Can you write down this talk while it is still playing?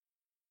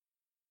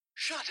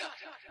Shut up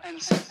and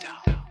sit down.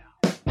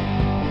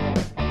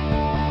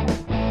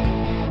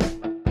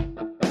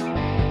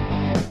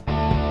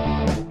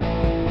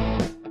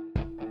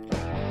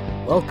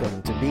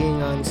 Welcome to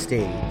Being on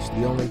Stage,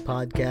 the only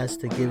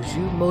podcast that gives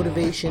you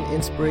motivation,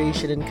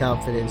 inspiration, and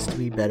confidence to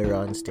be better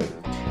on stage.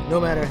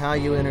 No matter how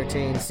you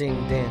entertain, sing,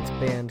 dance,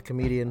 band,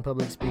 comedian,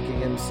 public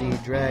speaking, MC,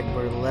 drag,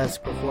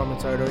 burlesque,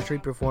 performance art, or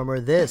street performer,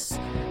 this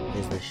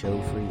is the show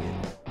for you.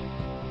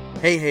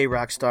 Hey,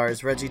 rock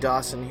stars, Reggie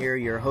Dawson here,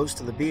 your host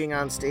of the Being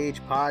on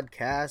Stage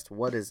podcast.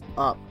 What is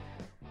up?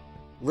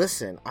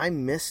 Listen, I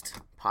missed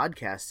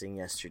podcasting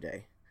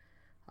yesterday.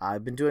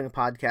 I've been doing a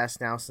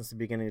podcast now since the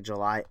beginning of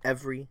July,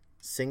 every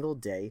single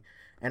day,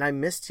 and I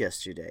missed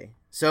yesterday.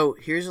 So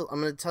I'm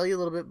going to tell you a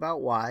little bit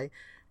about why,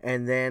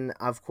 and then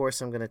of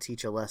course I'm going to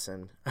teach a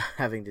lesson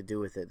having to do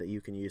with it that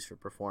you can use for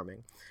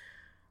performing.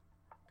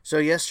 So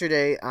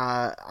yesterday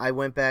I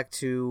went back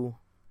to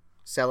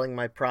selling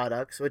my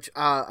products, which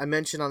I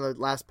mentioned on the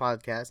last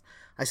podcast.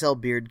 I sell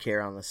beard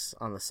care on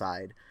the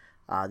side.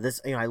 I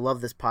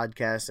love this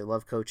podcast. I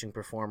love coaching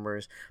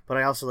performers, but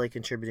I also like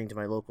contributing to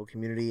my local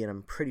community, and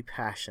I'm pretty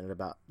passionate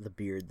about the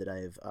beard that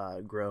I've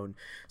grown.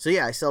 So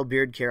yeah, I sell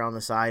beard care on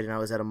the side, and I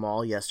was at a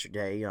mall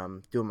yesterday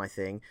doing my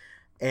thing,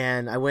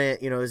 and I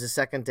went, it was the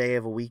second day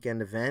of a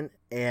weekend event,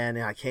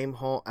 and I came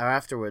home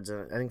afterwards.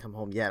 I didn't come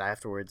home yet.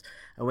 Afterwards,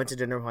 I went to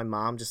dinner with my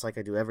mom, just like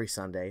I do every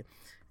Sunday,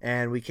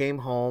 and we came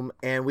home,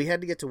 and we had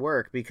to get to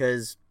work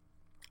because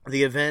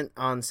the event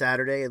on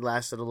Saturday had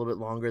lasted a little bit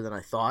longer than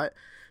I thought.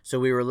 So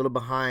we were a little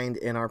behind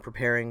in our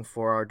preparing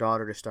for our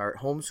daughter to start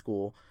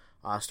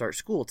start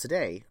school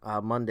today,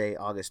 Monday,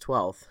 August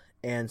 12th.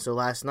 And so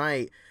last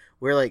night,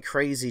 we're like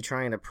crazy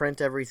trying to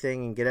print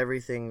everything and get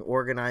everything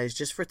organized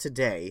just for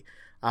today.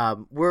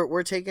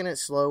 We're taking it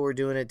slow. We're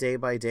doing it day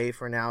by day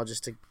for now,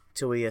 just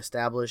till we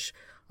establish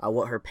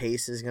what her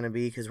pace is going to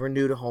be, because we're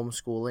new to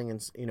homeschooling,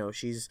 and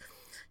she's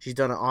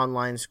done an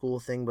online school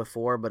thing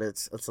before, but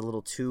it's a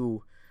little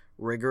too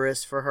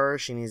rigorous for her.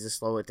 She needs to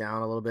slow it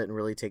down a little bit and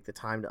really take the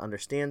time to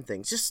understand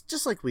things,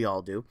 just like we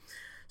all do.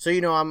 So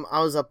I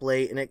was up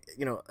late, and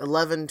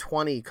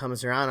 11:20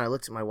 comes around, and I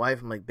looked at my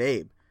wife. I'm like,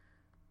 babe,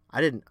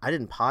 I didn't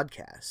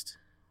podcast.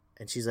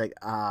 And she's like,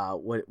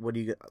 what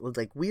do you look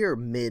like? We are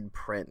mid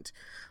print.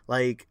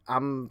 Like,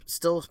 I'm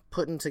still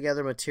putting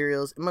together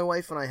materials, and my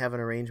wife and I have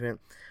an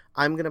arrangement.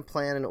 I'm going to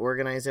plan and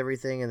organize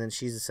everything, and then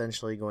she's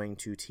essentially going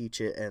to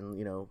teach it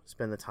and,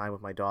 spend the time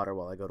with my daughter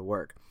while I go to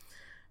work.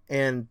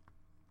 And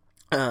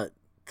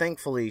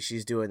thankfully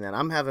she's doing that.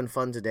 I'm having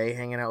fun today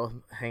hanging out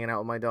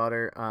with my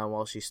daughter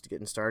while she's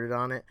getting started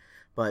on it.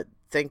 But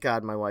thank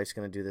God my wife's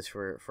going to do this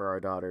for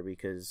our daughter,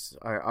 because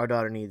our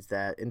daughter needs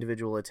that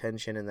individual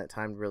attention and that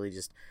time to really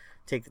just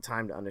take the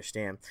time to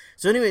understand.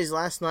 So anyways,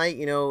 last night,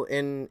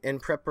 in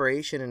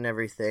preparation and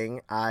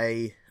everything,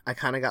 I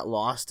kind of got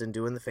lost in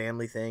doing the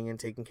family thing and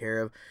taking care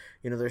of,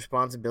 the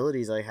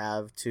responsibilities I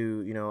have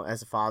to,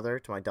 as a father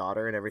to my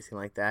daughter and everything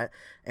like that.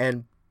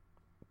 And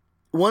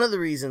one of the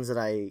reasons that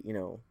I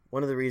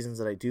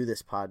do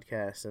this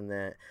podcast and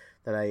that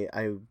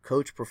I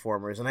coach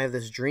performers, and I have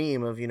this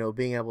dream of,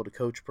 being able to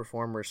coach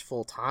performers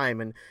full time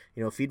and,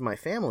 feed my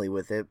family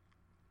with it,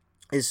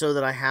 is so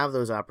that I have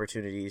those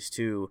opportunities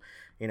to,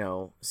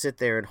 sit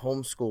there and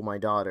homeschool my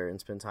daughter and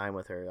spend time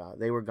with her.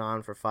 They were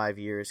gone for 5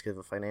 years because of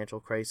a financial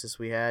crisis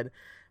we had.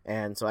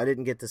 And so I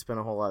didn't get to spend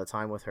a whole lot of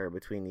time with her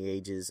between the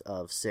ages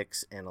of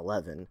 6 and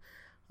 11.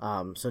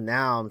 So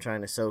now I'm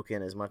trying to soak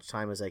in as much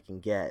time as I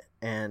can get,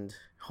 and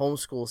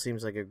homeschool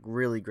seems like a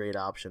really great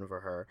option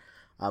for her.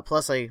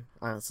 Plus,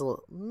 it's a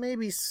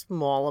maybe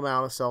small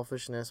amount of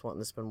selfishness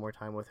wanting to spend more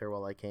time with her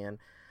while I can.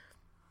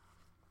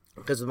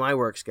 Because of my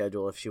work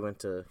schedule, if she went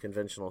to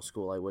conventional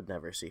school, I would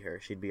never see her.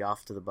 She'd be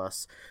off to the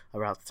bus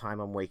around the time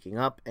I'm waking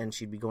up, and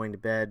she'd be going to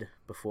bed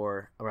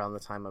around the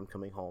time I'm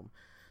coming home.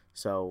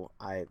 So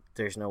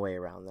there's no way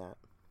around that.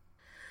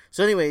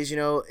 So anyways,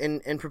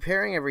 in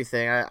preparing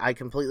everything, I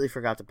completely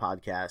forgot to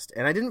podcast.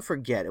 And I didn't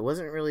forget. It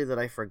wasn't really that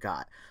I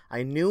forgot.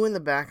 I knew in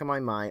the back of my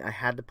mind I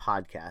had to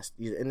podcast.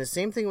 And the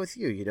same thing with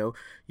you,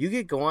 You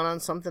get going on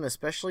something,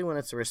 especially when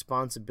it's a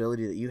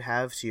responsibility that you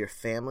have to your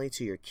family,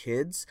 to your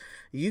kids.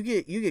 You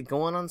get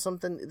going on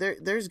something,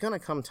 there's going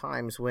to come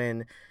times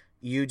when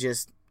you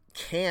just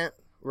can't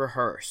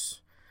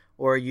rehearse.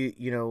 Or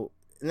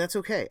and that's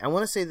okay. I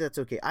want to say that's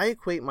okay. I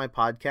equate my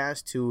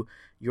podcast to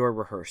your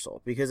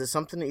rehearsal, because it's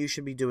something that you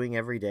should be doing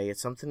every day.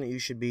 It's something that you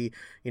should be,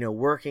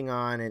 working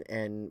on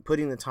and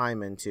putting the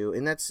time into.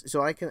 And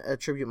so I can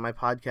attribute my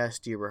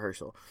podcast to your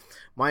rehearsal.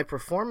 My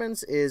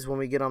performance is when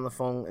we get on the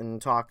phone and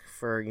talk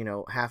for,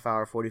 half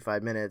hour,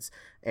 45 minutes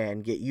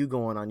and get you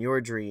going on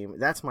your dream.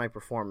 That's my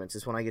performance,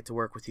 is when I get to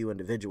work with you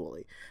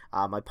individually.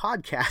 My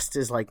podcast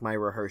is like my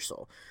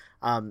rehearsal.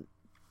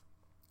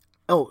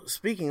 Oh,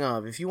 speaking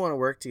of, if you want to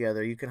work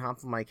together, you can hop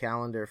on my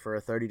calendar for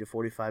a 30 to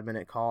 45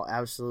 minute call,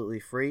 absolutely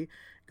free.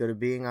 Go to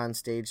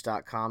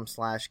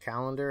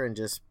beingonstage.com/calendar and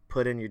just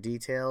put in your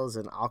details,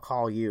 and I'll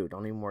call you.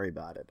 Don't even worry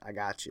about it. I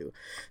got you.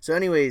 So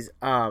anyways,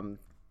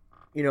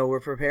 we're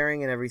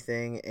preparing and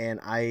everything, and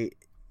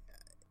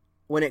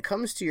when it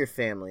comes to your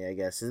family, I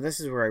guess, and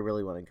this is where I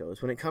really want to go,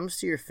 is when it comes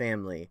to your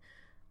family,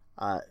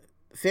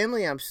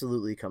 family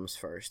absolutely comes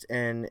first.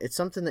 And it's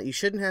something that you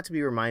shouldn't have to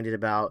be reminded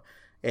about.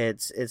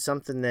 It's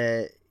something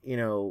that,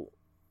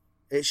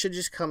 it should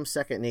just come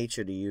second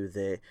nature to you,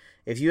 that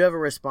if you have a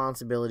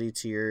responsibility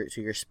to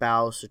your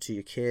spouse or to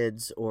your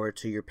kids or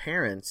to your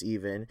parents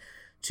even,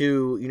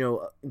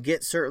 to,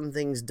 get certain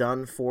things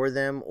done for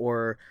them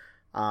or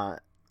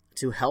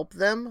to help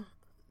them,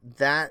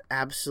 that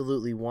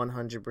absolutely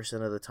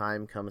 100% of the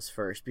time comes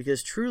first.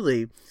 Because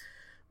truly,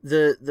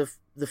 the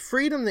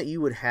freedom that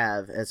you would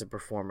have as a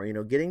performer,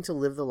 getting to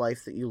live the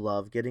life that you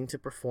love, getting to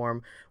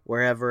perform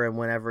wherever and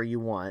whenever you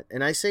want.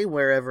 And I say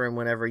wherever and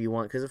whenever you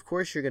want because, of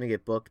course, you're going to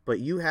get booked, but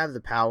you have the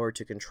power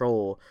to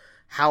control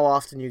how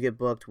often you get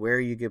booked, where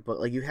you get booked.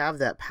 Like, you have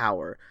that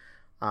power,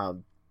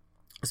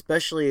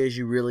 especially as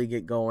you really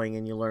get going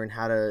and you learn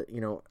how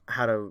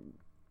to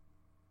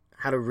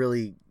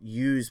really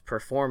use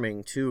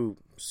performing to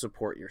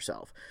support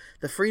yourself.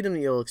 The freedom that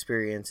you'll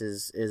experience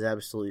is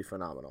absolutely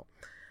phenomenal.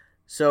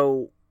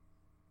 So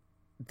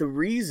the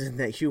reason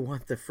that you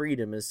want the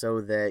freedom is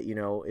so that,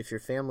 if your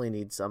family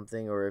needs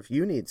something or if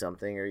you need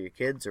something or your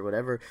kids or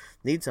whatever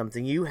need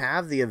something, you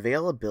have the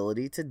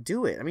availability to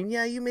do it. I mean,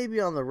 yeah, you may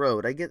be on the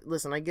road. I get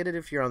it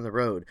if you're on the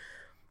road.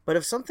 But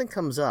if something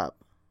comes up,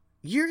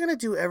 you're going to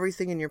do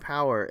everything in your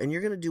power and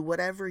you're going to do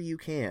whatever you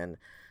can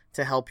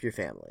to help your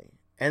family.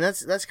 And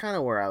that's kind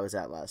of where I was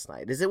at last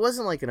night. It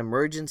wasn't like an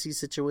emergency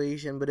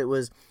situation, but it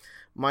was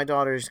my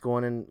daughter's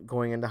going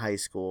into high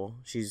school.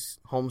 She's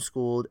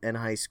homeschooled and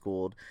high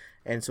schooled.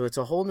 And so it's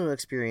a whole new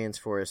experience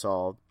for us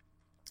all.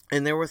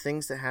 And there were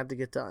things that had to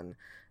get done.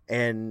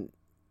 And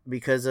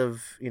because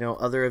of,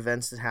 other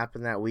events that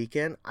happened that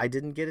weekend, I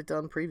didn't get it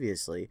done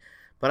previously.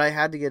 But I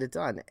had to get it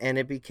done. And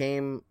it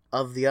became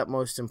of the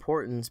utmost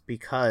importance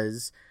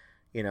because,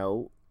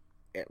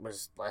 it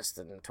was less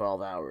than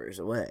 12 hours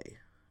away.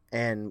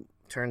 And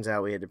turns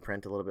out we had to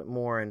print a little bit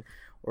more and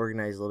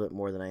organize a little bit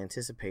more than I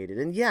anticipated.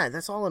 And yeah,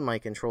 that's all in my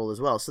control as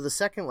well. So the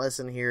second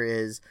lesson here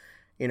is,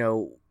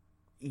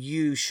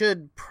 you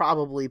should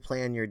probably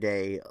plan your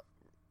day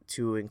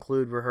to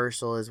include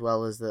rehearsal as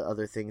well as the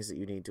other things that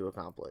you need to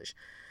accomplish.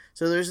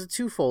 So there's a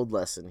twofold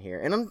lesson here.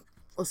 And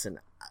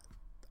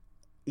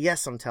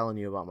yes, I'm telling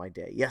you about my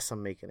day. Yes,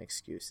 I'm making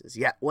excuses.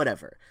 Yeah,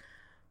 whatever.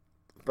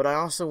 But I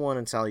also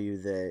want to tell you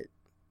that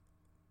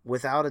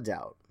without a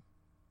doubt,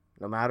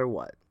 no matter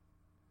what,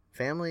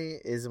 family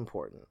is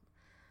important.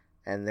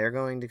 And they're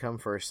going to come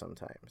first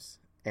sometimes.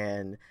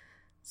 And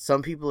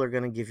some people are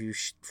going to give you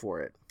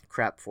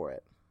crap for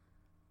it.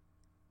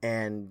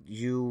 And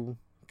you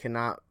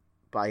cannot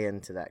buy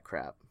into that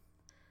crap.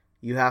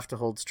 You have to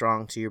hold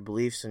strong to your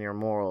beliefs and your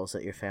morals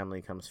that your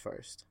family comes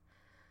first.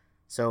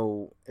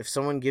 So if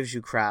someone gives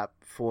you crap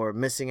for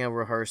missing a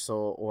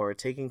rehearsal or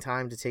taking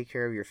time to take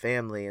care of your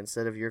family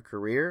instead of your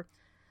career,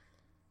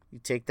 you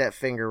take that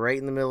finger right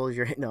in the middle of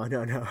your... No.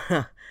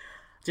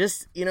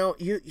 Just,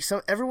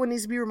 everyone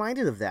needs to be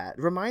reminded of that.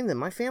 Remind them,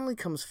 my family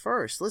comes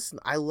first. Listen,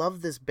 I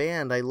love this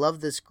band. I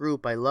love this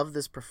group. I love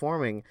this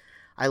performing.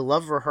 I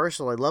love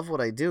rehearsal. I love what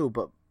I do.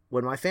 But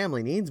when my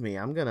family needs me,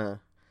 I'm going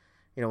to,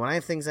 when I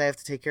have things I have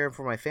to take care of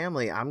for my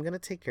family, I'm going to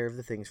take care of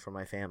the things for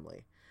my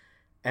family.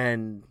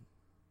 And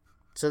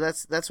so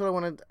that's what I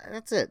wanted.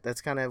 That's it.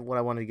 That's kind of what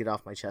I wanted to get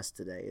off my chest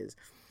today is,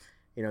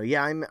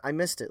 I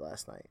missed it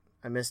last night.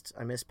 I missed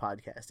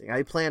podcasting.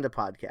 I planned a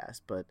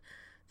podcast, but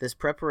this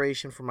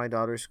preparation for my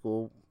daughter's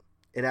school,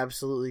 it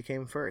absolutely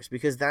came first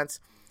because that's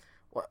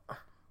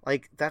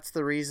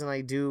the reason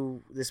I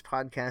do this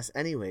podcast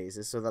anyways,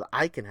 is so that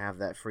I can have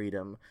that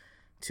freedom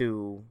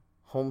to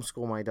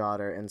homeschool my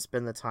daughter and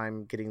spend the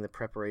time getting the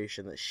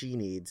preparation that she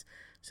needs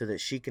so that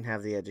she can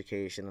have the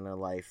education and a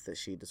life that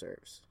she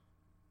deserves.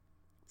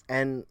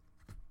 And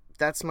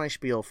that's my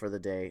spiel for the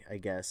day, I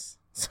guess.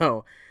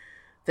 So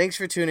thanks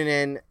for tuning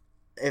in.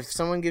 If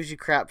someone gives you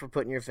crap for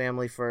putting your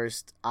family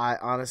first, I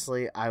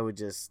would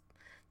just,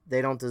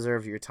 they don't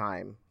deserve your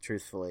time,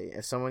 truthfully.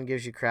 If someone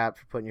gives you crap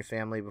for putting your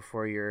family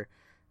before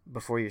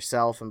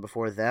yourself and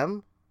before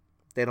them,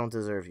 they don't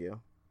deserve you.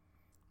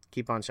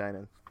 Keep on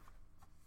shining.